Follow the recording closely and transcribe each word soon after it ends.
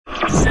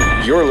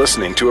You're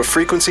listening to a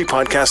Frequency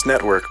Podcast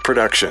Network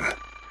production.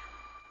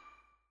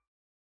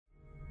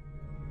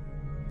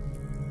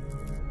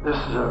 This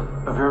is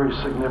a very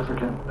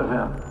significant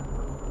event.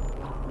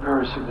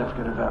 Very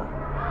significant event.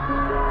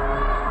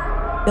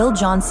 Bill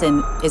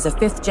Johnson is a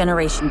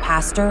fifth-generation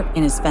pastor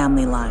in his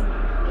family line.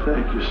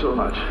 Thank you so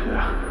much.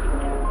 Yeah.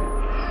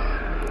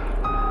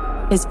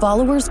 His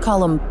followers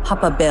call him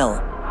Papa Bill,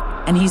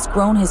 and he's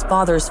grown his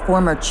father's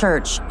former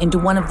church into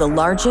one of the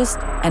largest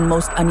and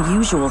most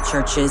unusual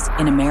churches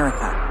in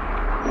America.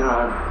 You know,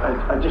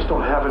 I just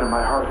don't have it in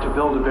my heart to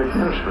build a big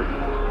ministry.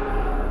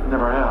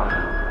 Never have.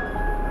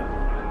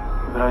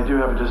 But I do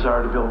have a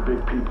desire to build big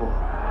people.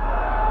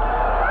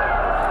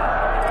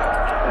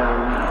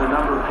 And the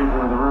number of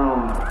people in the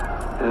room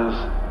is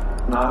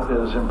not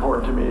as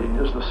important to me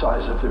as the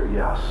size of their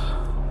yes.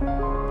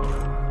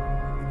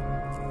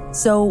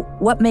 So,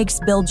 what makes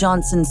Bill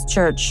Johnson's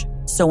church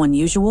so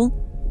unusual?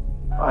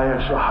 I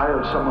actually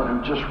hired someone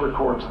who just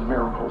records the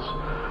miracles,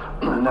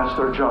 and that's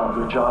their job.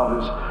 Their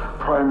job is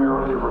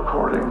primarily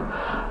recording,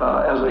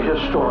 as a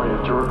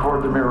historian, to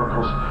record the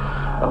miracles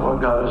of what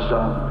God has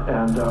done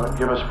and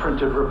give us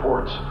printed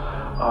reports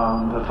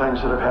on the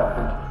things that have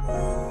happened.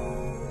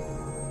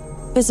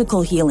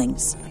 Physical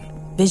healings,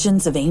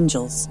 visions of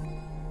angels,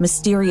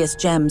 mysterious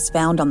gems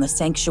found on the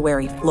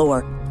sanctuary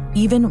floor,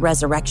 even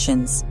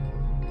resurrections.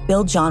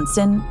 Bill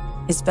Johnson,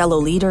 his fellow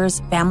leaders,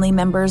 family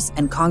members,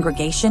 and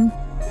congregation,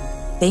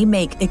 they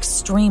make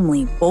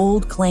extremely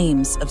bold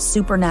claims of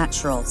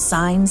supernatural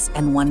signs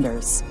and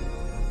wonders.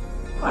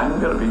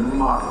 I'm going to be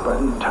mocked by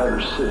the entire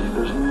city.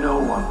 There's no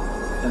one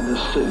in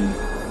this city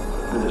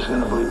that is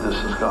going to believe this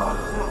is God.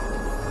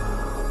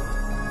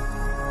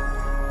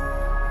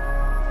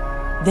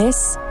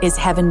 This is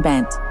Heaven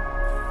Bent.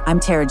 I'm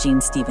Tara Jean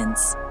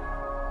Stevens.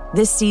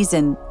 This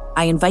season,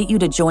 I invite you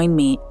to join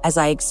me as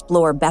I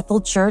explore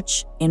Bethel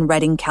Church in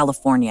Redding,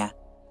 California.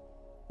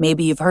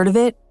 Maybe you've heard of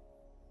it,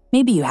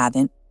 maybe you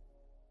haven't.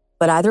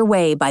 But either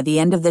way, by the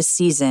end of this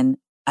season,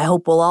 I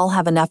hope we'll all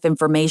have enough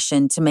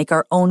information to make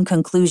our own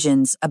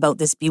conclusions about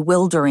this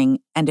bewildering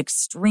and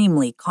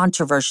extremely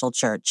controversial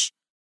church.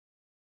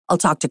 I'll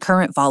talk to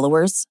current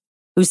followers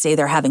who say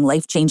they're having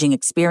life-changing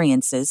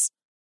experiences,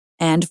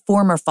 and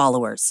former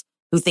followers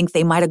who think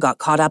they might have got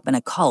caught up in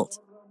a cult.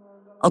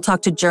 I'll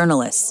talk to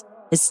journalists,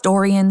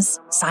 historians,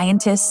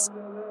 scientists,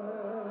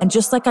 and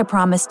just like I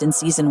promised in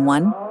season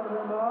 1,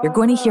 you're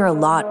going to hear a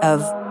lot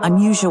of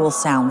unusual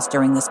sounds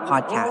during this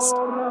podcast.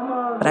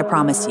 But I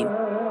promise you,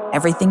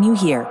 everything you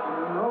hear,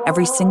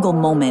 every single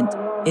moment,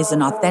 is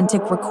an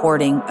authentic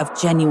recording of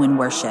genuine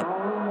worship.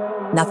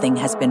 Nothing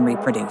has been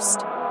reproduced.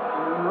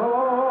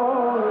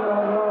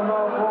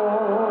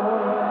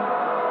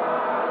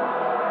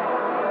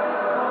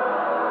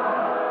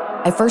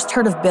 I first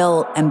heard of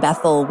Bill and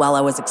Bethel while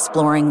I was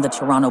exploring the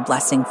Toronto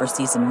Blessing for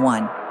season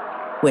 1,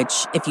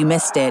 which, if you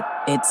missed it,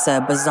 it's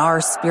a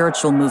bizarre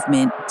spiritual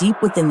movement deep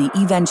within the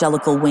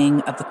evangelical wing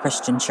of the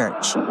Christian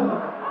church.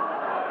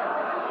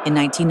 In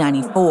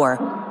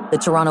 1994, the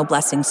Toronto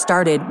Blessing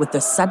started with the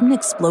sudden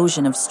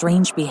explosion of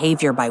strange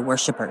behavior by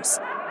worshipers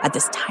at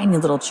this tiny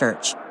little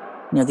church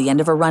near the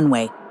end of a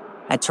runway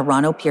at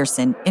Toronto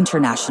Pearson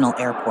International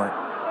Airport.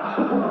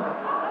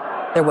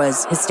 There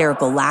was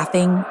hysterical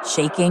laughing,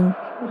 shaking,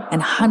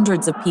 and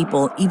hundreds of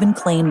people even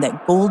claimed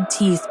that gold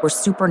teeth were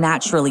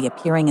supernaturally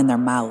appearing in their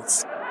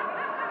mouths.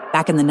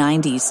 Back in the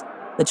 90s,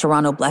 the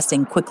Toronto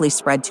Blessing quickly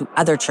spread to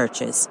other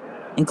churches,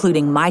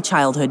 including my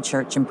childhood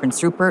church in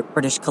Prince Rupert,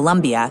 British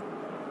Columbia,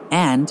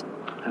 and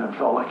it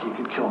felt like he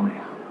could kill me.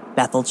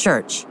 Bethel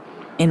Church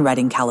in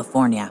Redding,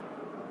 California.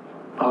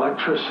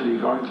 Electricity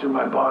going through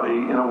my body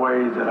in a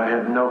way that I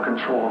had no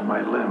control of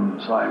my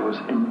limbs. I was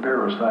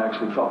embarrassed. I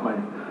actually felt my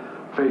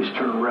face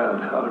turn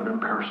red out of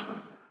embarrassment.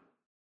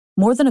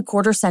 More than a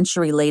quarter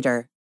century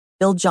later,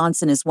 Bill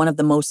Johnson is one of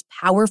the most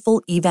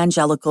powerful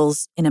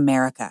evangelicals in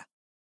America,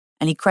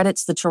 and he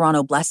credits the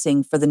Toronto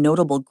Blessing for the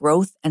notable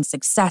growth and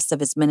success of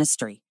his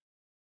ministry.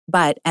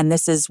 But, and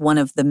this is one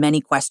of the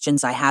many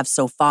questions I have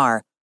so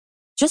far,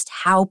 just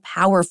how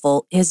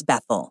powerful is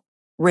Bethel,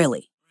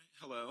 really?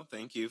 Hello,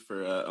 thank you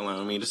for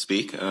allowing me to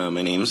speak.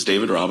 My name is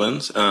David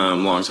Robbins,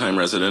 longtime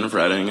resident of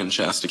Redding and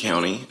Shasta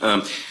County.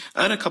 I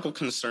had a couple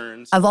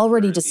concerns. I've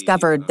already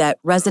discovered that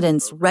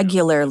residents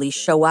regularly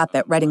show up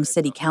at Redding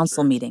City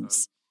Council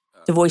meetings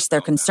to voice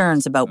their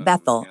concerns about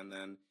Bethel,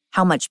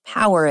 how much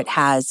power it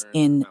has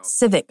in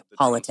civic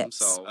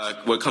politics.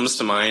 What comes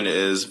to mind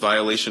is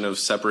violation of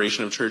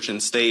separation of church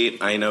and state.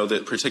 I know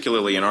that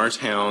particularly in our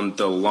town,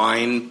 the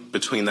line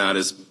between that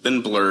has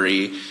been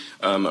blurry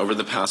over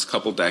the past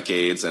couple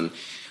decades, and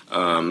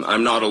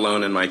I'm not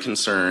alone in my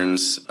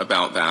concerns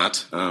about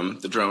that.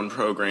 The drone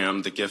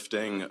program, the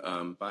gifting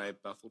by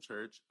Bethel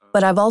Church.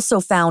 But I've also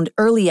found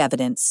early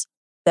evidence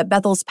that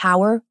Bethel's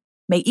power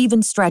may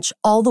even stretch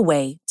all the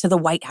way to the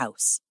White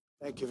House.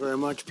 Thank you very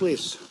much,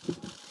 please.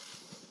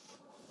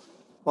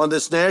 On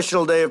this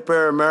National Day of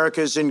Prayer,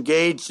 America is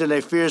engaged in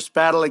a fierce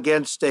battle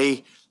against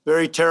a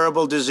very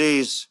terrible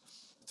disease.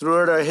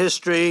 Throughout our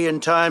history, in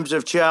times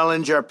of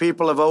challenge, our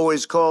people have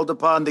always called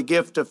upon the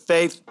gift of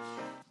faith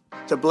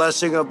the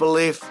blessing of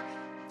belief,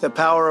 the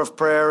power of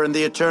prayer, and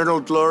the eternal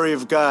glory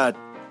of God.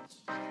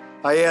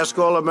 I ask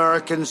all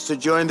Americans to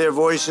join their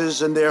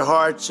voices and their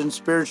hearts in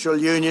spiritual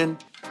union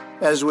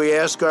as we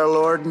ask our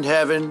Lord in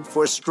heaven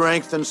for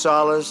strength and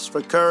solace,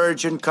 for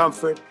courage and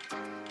comfort,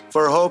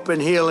 for hope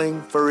and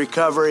healing, for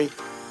recovery,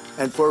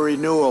 and for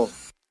renewal.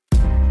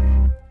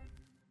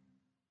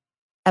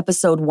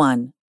 Episode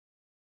 1: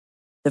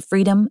 The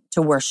Freedom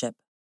to Worship.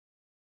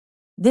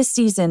 This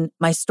season,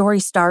 my story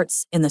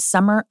starts in the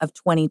summer of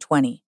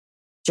 2020,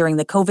 during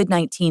the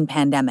COVID-19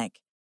 pandemic.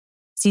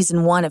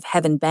 Season 1 of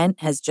Heaven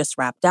Bent has just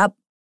wrapped up,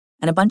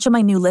 and a bunch of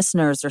my new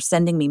listeners are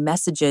sending me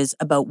messages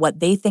about what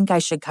they think I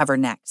should cover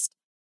next.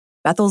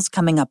 Bethel's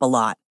coming up a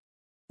lot,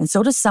 and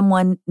so does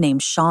someone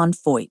named Sean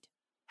Foyt.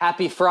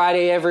 Happy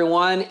Friday,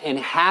 everyone, and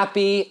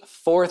happy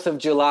 4th of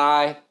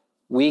July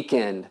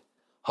weekend.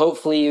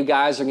 Hopefully you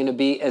guys are going to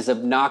be as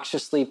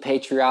obnoxiously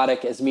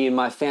patriotic as me and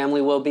my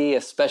family will be,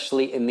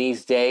 especially in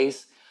these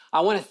days.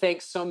 I want to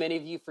thank so many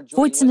of you for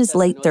joining us. Foyt's in his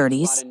late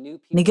 30s, and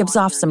he gives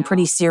off some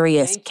pretty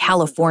serious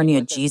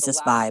California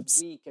Jesus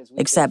vibes,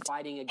 except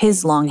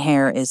his long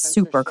hair is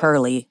super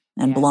curly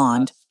and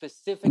blonde,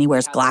 and he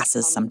wears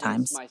glasses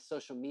sometimes.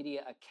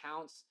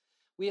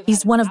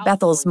 He's one of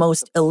Bethel's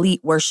most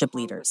elite worship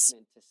leaders,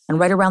 and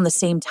right around the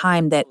same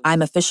time that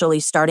I'm officially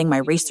starting my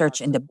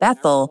research into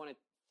Bethel,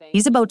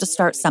 he's about to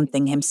start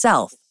something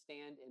himself,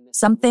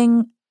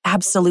 something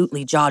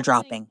absolutely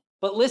jaw-dropping.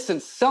 But listen,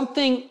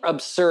 something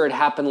absurd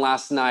happened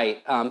last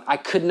night. I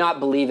could not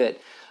believe it.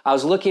 I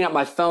was looking at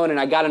my phone and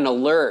I got an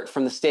alert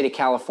from the state of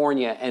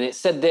California, and it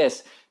said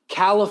this: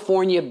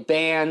 California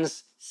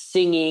bans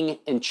singing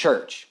in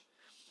church.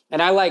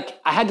 And I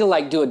had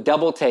to do a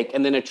double take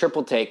and then a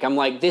triple take. I'm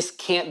like, this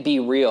can't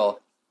be real.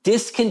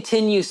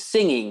 Discontinue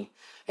singing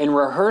in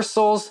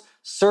rehearsals,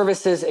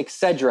 services,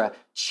 etc.,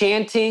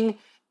 chanting,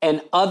 and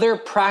other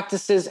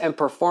practices and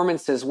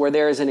performances where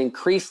there is an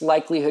increased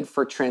likelihood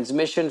for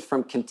transmission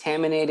from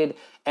contaminated,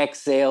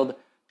 exhaled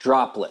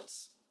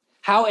droplets.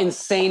 How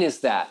insane is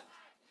that?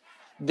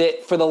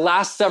 That for the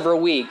last several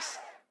weeks,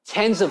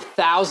 tens of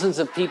thousands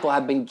of people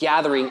have been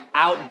gathering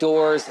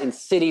outdoors in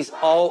cities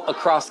all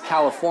across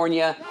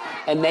California,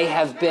 and they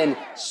have been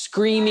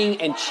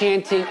screaming and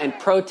chanting and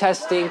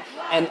protesting,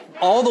 and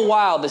all the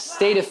while, the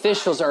state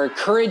officials are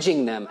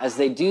encouraging them as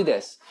they do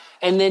this.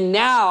 And then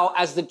now,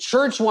 as the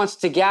church wants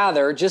to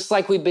gather, just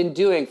like we've been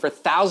doing for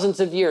thousands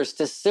of years,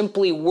 to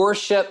simply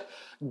worship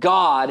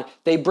God,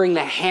 they bring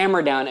the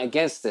hammer down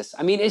against this.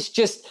 I mean, it's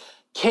just,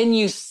 can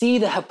you see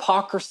the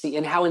hypocrisy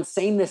and how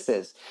insane this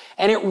is?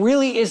 And it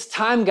really is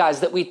time,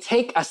 guys, that we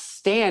take a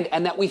stand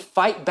and that we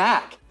fight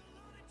back.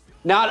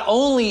 Not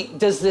only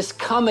does this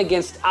come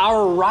against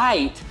our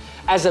right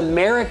as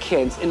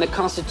Americans in the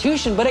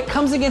Constitution, but it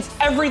comes against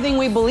everything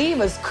we believe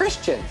as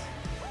Christians.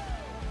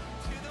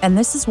 And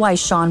this is why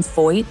Sean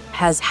Foyt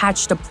has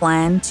hatched a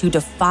plan to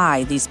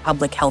defy these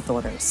public health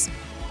orders.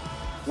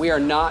 We are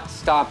not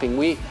stopping.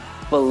 We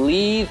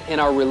believe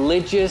in our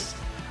religious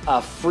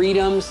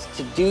freedoms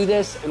to do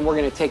this, and we're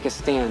going to take a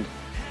stand.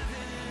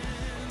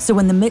 So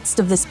in the midst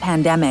of this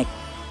pandemic,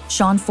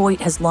 Sean Foyt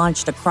has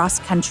launched a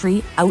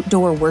cross-country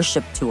outdoor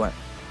worship tour.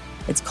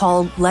 It's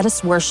called Let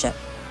Us Worship,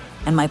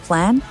 and my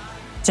plan?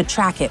 To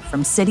track it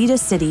from city to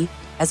city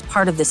as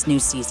part of this new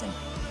season.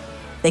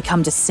 They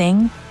come to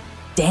sing,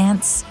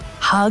 dance,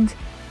 hug.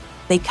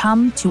 They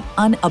come to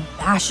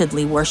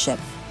unabashedly worship.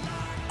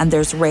 And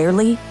there's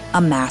rarely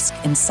a mask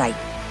in sight.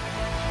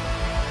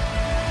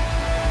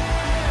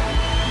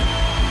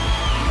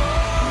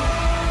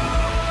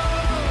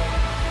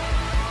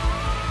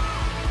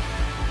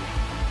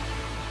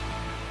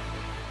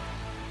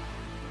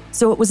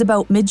 So it was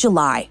about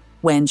mid-July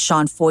when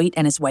Sean Foyt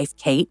and his wife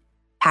Kate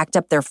packed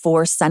up their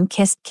 4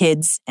 sun-kissed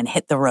kids and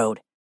hit the road,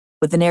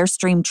 with an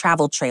Airstream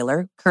travel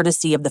trailer,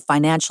 courtesy of the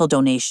financial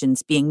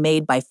donations being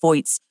made by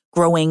Foyt's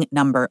growing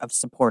number of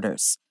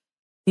supporters.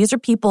 These are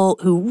people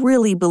who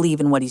really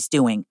believe in what he's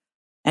doing,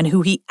 and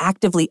who he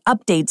actively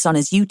updates on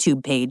his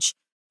YouTube page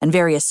and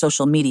various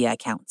social media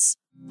accounts.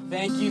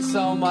 Thank you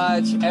so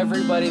much,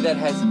 everybody that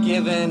has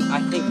given.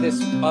 I think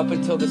this, up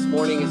until this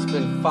morning, has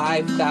been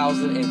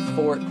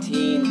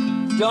 $5,014.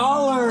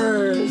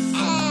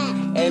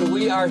 And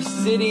we are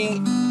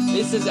sitting,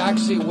 this is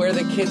actually where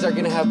the kids are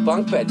going to have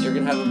bunk beds. You're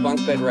going to have a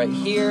bunk bed right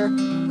here.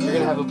 You're going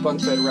to have a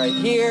bunk bed right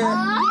here.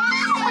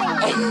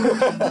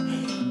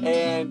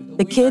 And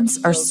the kids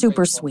are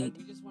super sweet.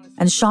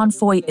 And Sean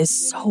Foyt is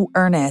so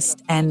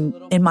earnest. And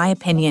in my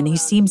opinion, he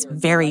seems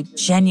very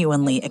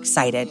genuinely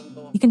excited.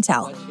 You can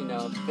tell.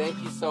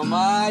 Thank you so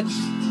much.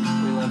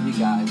 We love you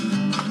guys.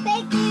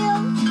 Thank you.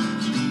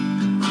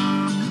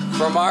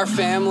 From our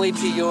family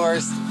to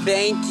yours,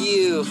 thank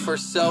you for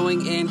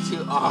sewing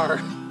into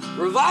our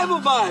revival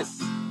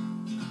bus.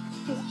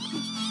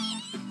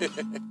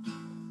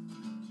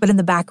 But in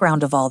the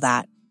background of all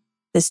that,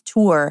 this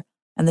tour,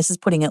 and this is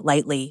putting it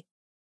lightly,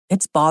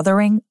 it's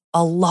bothering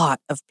a lot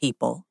of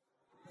people.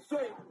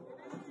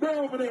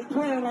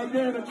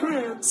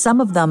 Some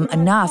of them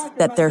enough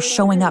that they're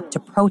showing up to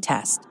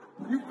protest,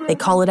 They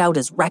call it out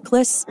as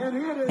reckless,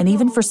 and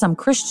even for some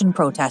Christian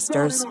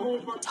protesters,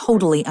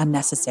 totally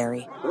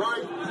unnecessary.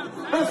 Right?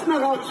 That's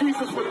not how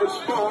Jesus would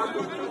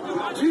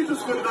respond.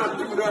 Jesus would not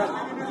do that.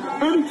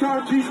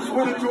 Anytime Jesus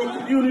went into a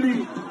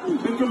community,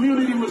 the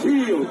community was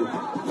healed.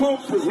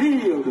 Folks was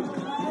healed.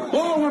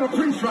 Oh, I want to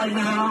preach right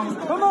now.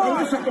 Come on.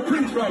 I wish I could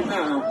preach right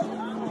now.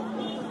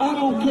 I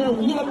don't care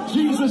what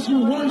Jesus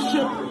you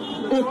worship.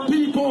 If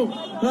people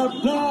have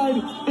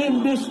died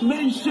in this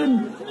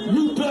nation,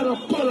 you better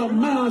put a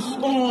mask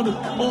on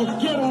or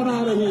get on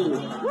out of here.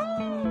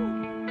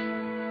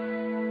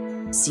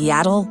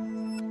 Seattle,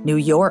 New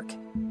York,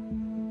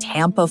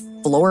 Tampa,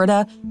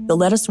 Florida, the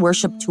Let Us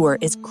Worship tour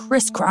is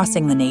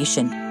crisscrossing the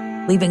nation,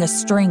 leaving a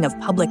string of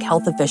public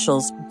health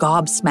officials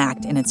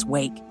gobsmacked in its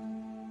wake.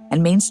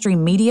 And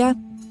mainstream media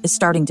is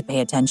starting to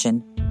pay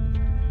attention.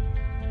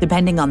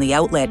 Depending on the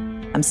outlet,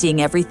 I'm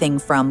seeing everything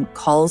from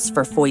calls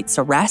for Foyt's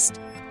arrest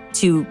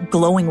to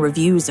glowing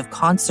reviews of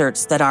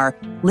concerts that are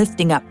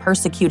lifting up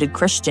persecuted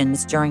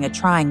Christians during a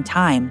trying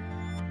time.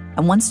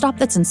 And one stop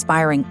that's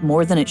inspiring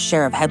more than its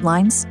share of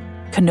headlines,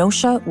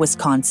 Kenosha,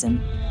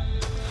 Wisconsin.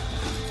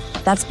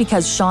 That's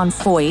because Sean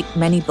Feucht,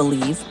 many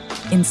believe,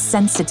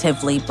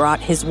 insensitively brought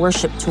his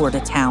worship tour to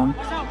town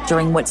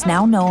during what's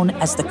now known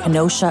as the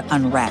Kenosha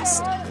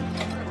Unrest.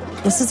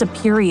 This is a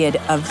period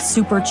of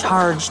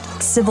supercharged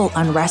civil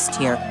unrest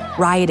here,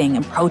 rioting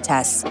and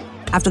protests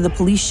after the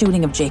police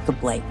shooting of Jacob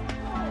Blake,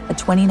 a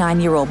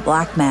 29-year-old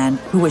black man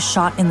who was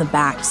shot in the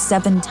back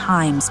 7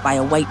 times by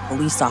a white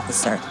police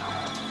officer.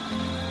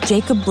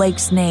 Jacob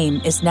Blake's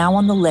name is now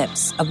on the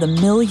lips of the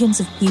millions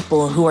of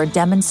people who are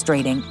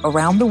demonstrating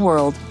around the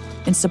world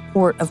in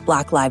support of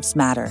Black Lives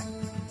Matter.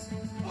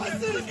 What's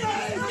his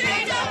name?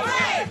 Jacob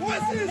Blake!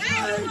 What's his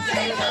name?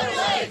 Jacob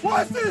Blake!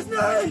 What's his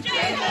name?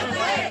 Jacob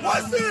Blake!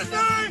 What's his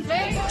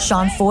name?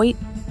 Sean Feucht,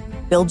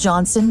 Bill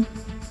Johnson,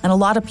 and a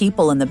lot of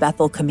people in the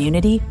Bethel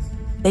community,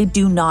 they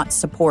do not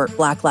support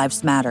Black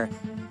Lives Matter.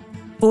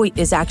 Feucht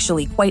is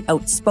actually quite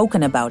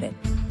outspoken about it.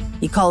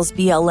 He calls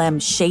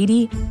BLM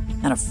shady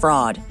and a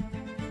fraud.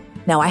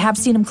 Now, I have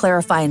seen him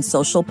clarify in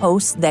social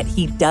posts that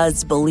he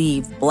does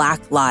believe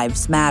Black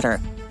Lives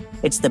Matter.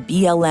 It's the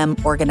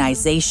BLM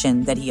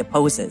organization that he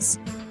opposes.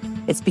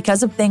 It's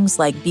because of things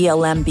like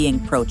BLM being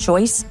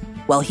pro-choice,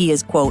 while he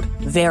is, quote,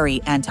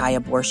 very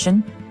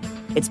anti-abortion.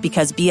 It's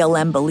because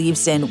BLM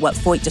believes in what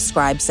Feucht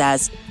describes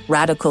as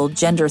radical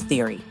gender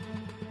theory.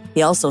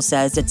 He also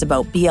says it's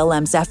about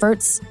BLM's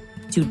efforts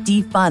to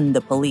defund the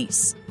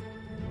police.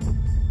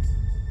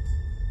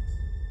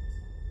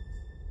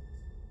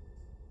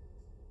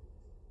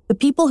 The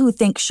people who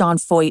think Sean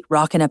Feucht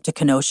rocking up to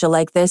Kenosha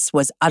like this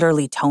was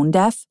utterly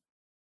tone-deaf,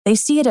 they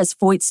see it as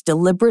Feucht's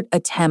deliberate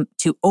attempt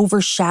to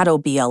overshadow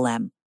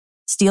BLM,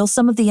 steal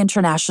some of the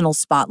international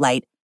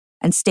spotlight,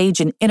 and stage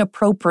an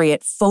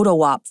inappropriate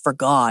photo op for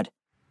God.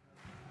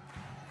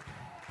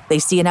 They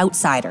see an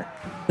outsider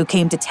who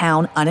came to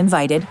town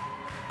uninvited,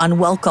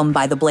 unwelcome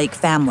by the Blake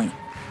family,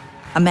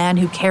 a man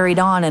who carried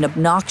on an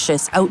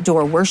obnoxious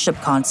outdoor worship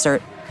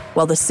concert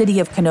while the city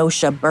of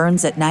Kenosha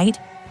burns at night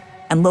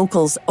and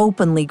locals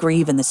openly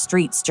grieve in the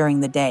streets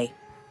during the day.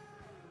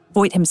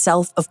 Feucht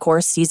himself, of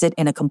course, sees it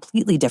in a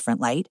completely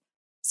different light,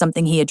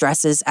 something he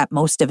addresses at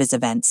most of his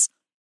events.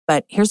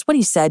 But here's what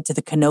he said to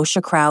the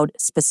Kenosha crowd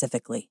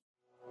specifically.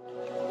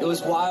 It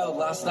was wild.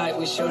 Last night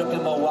we showed up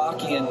in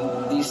Milwaukee and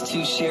these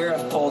 2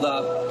 sheriffs pulled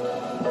up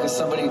because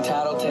somebody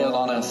tattletaled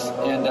on us.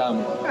 And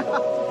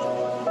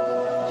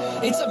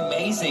it's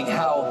amazing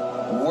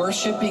how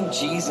worshiping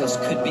Jesus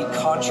could be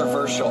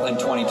controversial in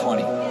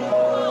 2020.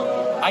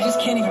 I just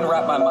can't even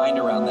wrap my mind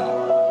around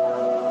that.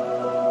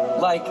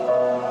 Like,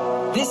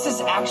 this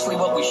is actually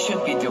what we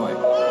should be doing.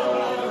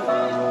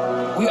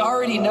 We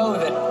already know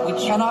that we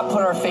cannot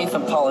put our faith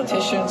in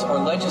politicians or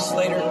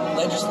legislature.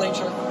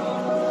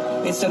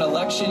 It's an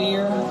election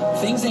year.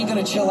 Things ain't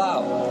going to chill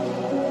out.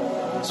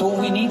 So what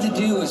we need to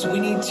do is we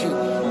need to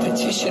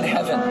petition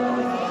heaven.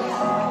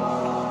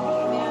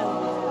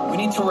 We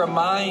need to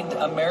remind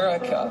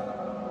America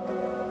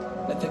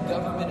that the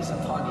government is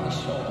upon his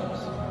shoulders.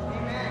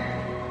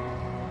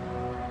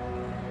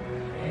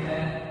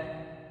 Amen.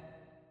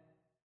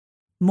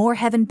 More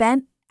Heaven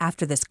Bent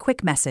after this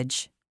quick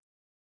message.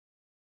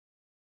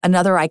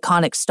 Another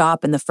iconic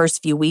stop in the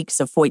first few weeks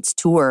of Feucht's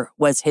tour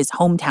was his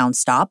hometown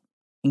stop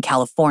in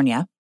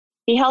California.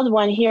 He held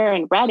one here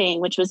in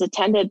Redding, which was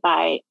attended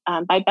by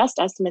best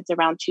estimates,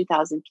 around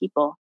 2,000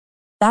 people.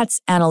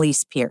 That's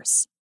Annalise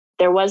Pierce.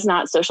 There was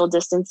not social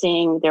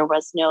distancing. There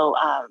was no,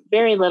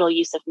 very little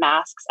use of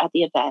masks at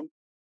the event.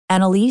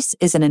 Annalise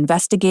is an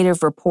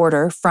investigative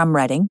reporter from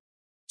Redding.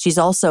 She's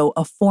also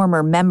a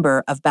former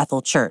member of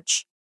Bethel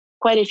Church.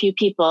 Quite a few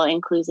people,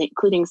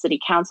 including city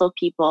council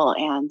people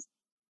and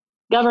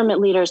government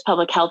leaders,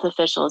 public health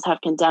officials,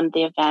 have condemned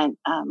the event,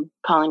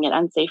 calling it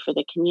unsafe for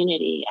the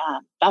community.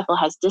 Bethel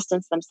has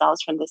distanced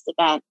themselves from this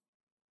event,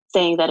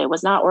 saying that it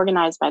was not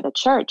organized by the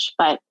church,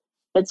 but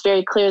it's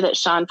very clear that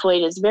Sean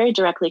Feucht is very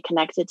directly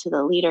connected to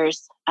the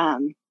leaders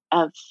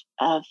of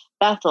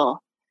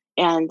Bethel,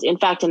 and in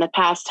fact, in the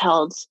past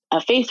held a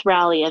faith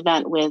rally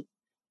event with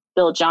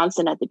Bill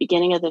Johnson at the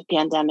beginning of the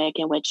pandemic,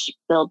 in which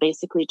Bill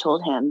basically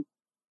told him,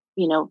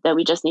 that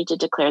we just need to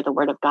declare the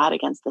word of God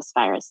against this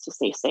virus to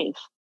stay safe.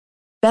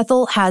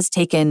 Bethel has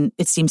taken,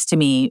 it seems to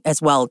me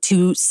as well,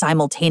 2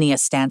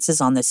 simultaneous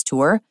stances on this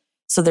tour.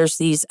 So there's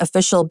these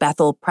official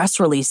Bethel press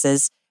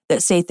releases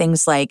that say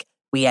things like,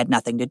 we had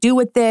nothing to do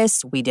with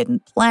this, we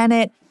didn't plan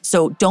it,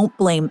 so don't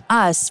blame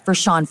us for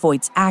Sean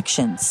Feucht's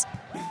actions.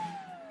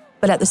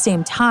 But at the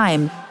same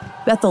time,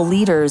 Bethel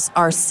leaders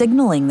are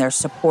signaling their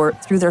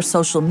support through their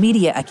social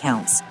media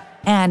accounts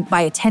and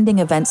by attending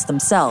events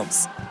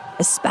themselves,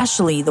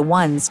 especially the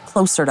ones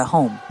closer to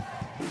home.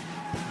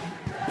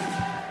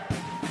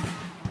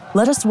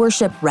 Let Us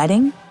Worship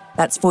Redding,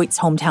 that's Feucht's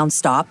hometown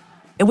stop.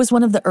 It was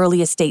one of the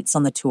earliest dates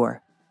on the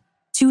tour.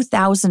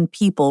 2,000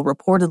 people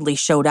reportedly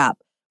showed up,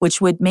 which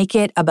would make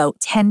it about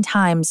 10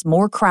 times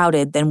more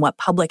crowded than what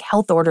public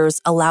health orders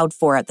allowed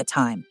for at the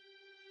time.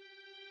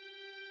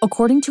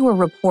 According to a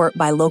report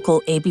by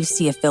local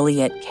ABC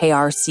affiliate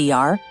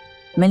KRCR,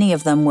 many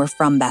of them were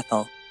from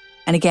Bethel.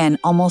 And again,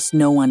 almost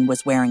no one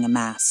was wearing a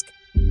mask.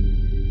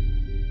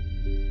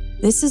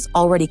 This is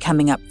already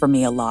coming up for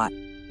me a lot.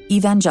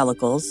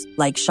 Evangelicals,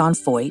 like Sean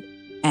Feucht,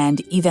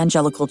 and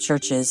evangelical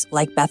churches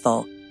like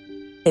Bethel,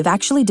 they've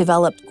actually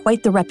developed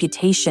quite the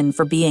reputation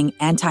for being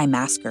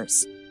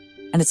anti-maskers.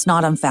 And it's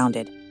not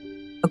unfounded.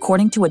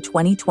 According to a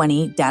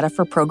 2020 Data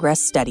for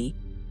Progress study,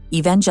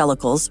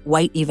 evangelicals,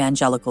 white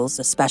evangelicals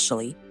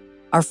especially,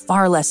 are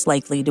far less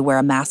likely to wear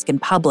a mask in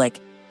public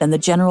than the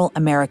general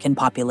American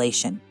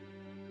population.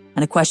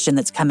 And a question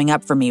that's coming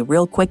up for me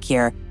real quick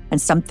here,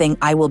 and something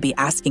I will be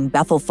asking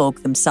Bethel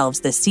folk themselves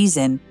this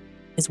season,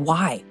 is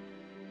why?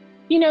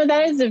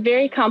 That is a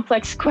very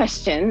complex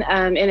question,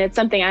 and it's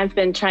something I've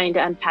been trying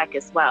to unpack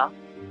as well.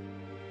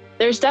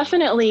 There's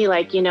definitely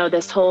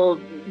this whole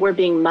we're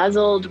being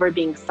muzzled, we're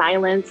being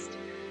silenced,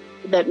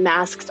 that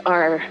masks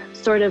are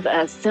sort of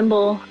a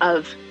symbol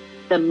of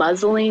the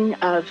muzzling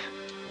of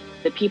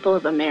the people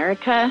of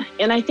America.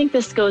 And I think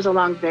this goes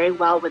along very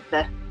well with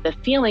the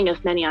feeling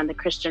of many on the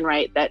Christian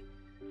right that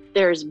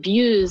their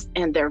views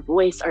and their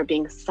voice are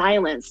being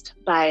silenced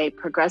by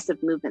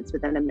progressive movements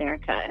within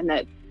America, and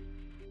that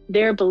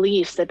their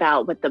beliefs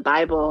about what the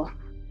Bible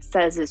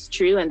says is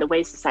true and the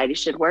way society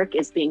should work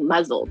is being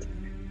muzzled.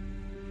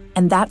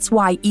 And that's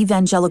why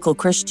evangelical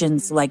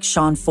Christians like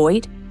Sean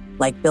Feucht,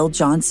 like Bill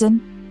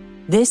Johnson,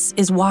 this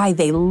is why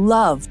they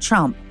love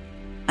Trump.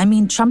 I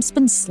mean, Trump's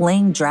been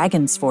slaying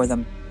dragons for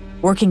them,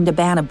 working to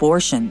ban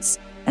abortions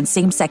and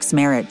same-sex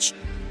marriage,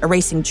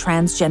 erasing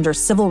transgender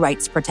civil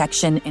rights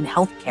protection in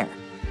healthcare.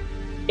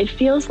 It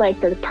feels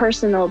like the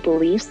personal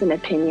beliefs and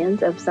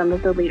opinions of some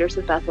of the leaders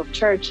of Bethel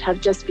Church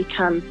have just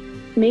become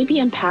maybe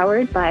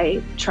empowered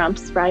by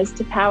Trump's rise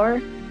to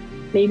power,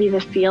 maybe the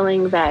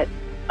feeling that,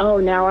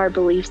 now our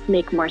beliefs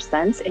make more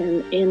sense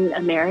in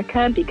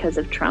America because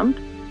of Trump.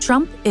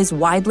 Trump is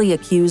widely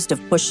accused of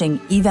pushing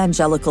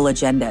evangelical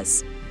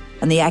agendas,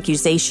 and the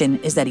accusation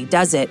is that he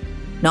does it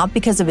not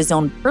because of his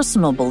own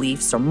personal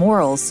beliefs or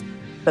morals,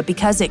 but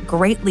because it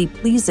greatly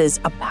pleases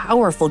a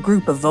powerful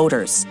group of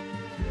voters.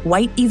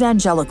 White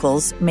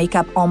evangelicals make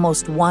up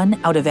almost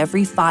 1 out of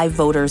every 5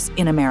 voters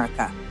in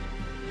America.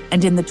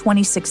 And in the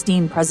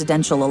 2016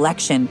 presidential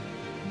election,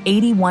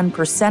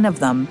 81% of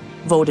them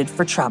voted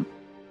for Trump.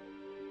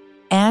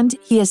 And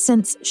he has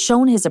since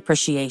shown his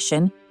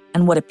appreciation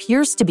and what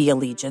appears to be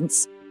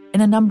allegiance in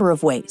a number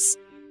of ways,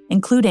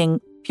 including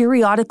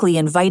periodically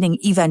inviting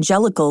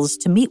evangelicals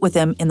to meet with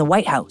him in the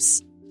White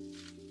House.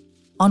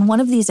 On one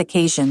of these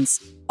occasions,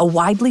 a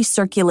widely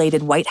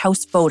circulated White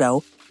House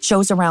photo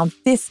shows around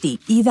 50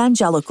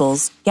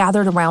 evangelicals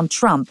gathered around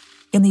Trump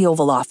in the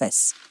Oval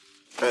Office.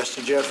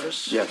 Pastor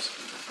Jeffress? Yes.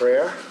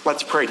 Prayer?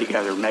 Let's pray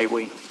together, may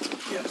we?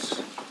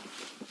 Yes.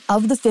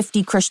 Of the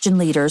 50 Christian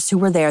leaders who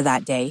were there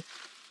that day,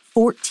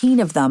 14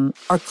 of them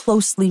are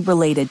closely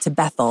related to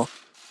Bethel,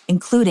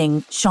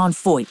 including Sean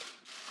Feucht.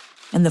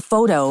 In the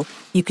photo,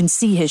 you can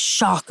see his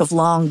shock of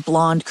long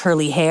blonde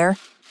curly hair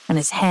and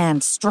his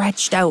hand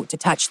stretched out to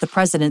touch the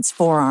president's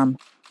forearm.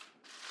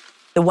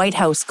 The White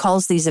House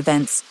calls these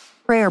events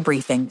prayer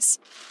briefings,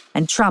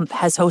 and Trump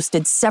has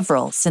hosted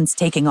several since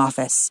taking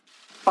office.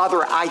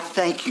 Father, I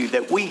thank you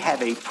that we have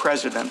a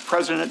president,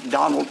 President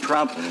Donald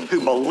Trump,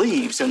 who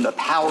believes in the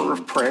power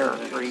of prayer.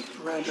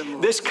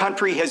 This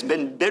country has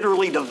been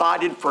bitterly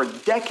divided for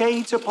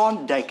decades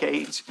upon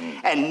decades,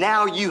 and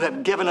now you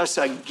have given us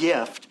a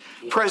gift,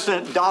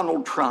 President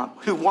Donald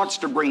Trump, who wants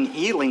to bring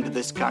healing to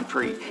this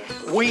country.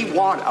 We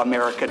want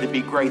America to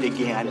be great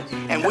again,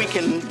 and we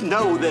can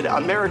know that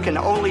America can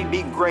only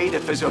be great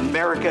if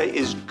America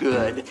is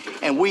good,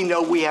 and we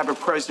know we have a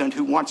president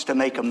who wants to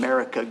make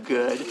America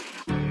good.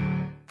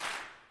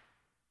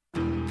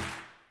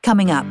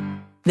 Coming up,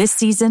 this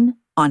season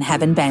on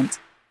Heaven Bent.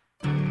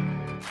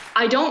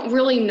 I don't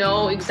really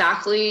know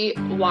exactly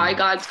why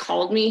God's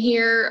called me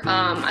here.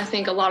 I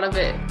think a lot of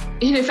it,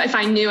 if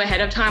I knew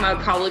ahead of time, I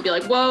would probably be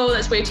like, whoa,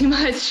 that's way too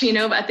much,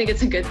 but I think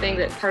it's a good thing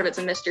that part of it's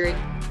a mystery.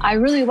 I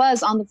really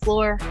was on the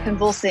floor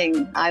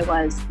convulsing. I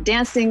was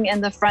dancing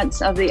in the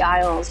front of the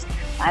aisles.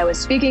 I was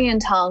speaking in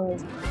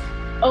tongues.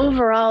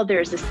 overall,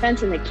 there's a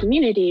sense in the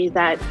community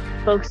that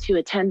folks who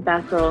attend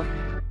Bethel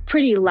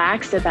pretty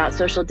lax about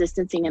social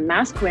distancing and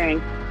mask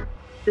wearing,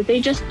 that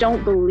they just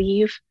don't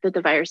believe that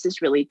the virus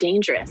is really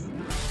dangerous.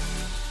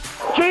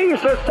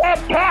 Jesus said,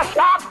 cast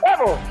out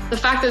devils. The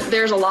fact that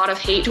there's a lot of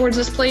hate towards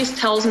this place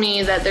tells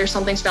me that there's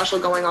something special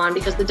going on,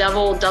 because the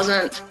devil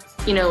doesn't,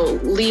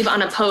 leave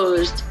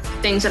unopposed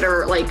things that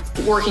are like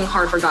working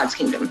hard for God's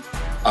kingdom.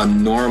 A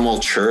normal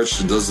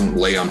church doesn't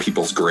lay on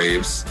people's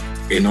graves.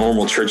 A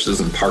normal church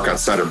doesn't park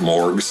outside of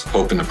morgues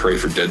hoping to pray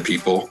for dead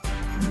people.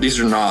 These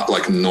are not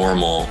like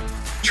normal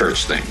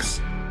church things.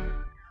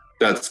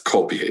 That's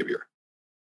cult behavior.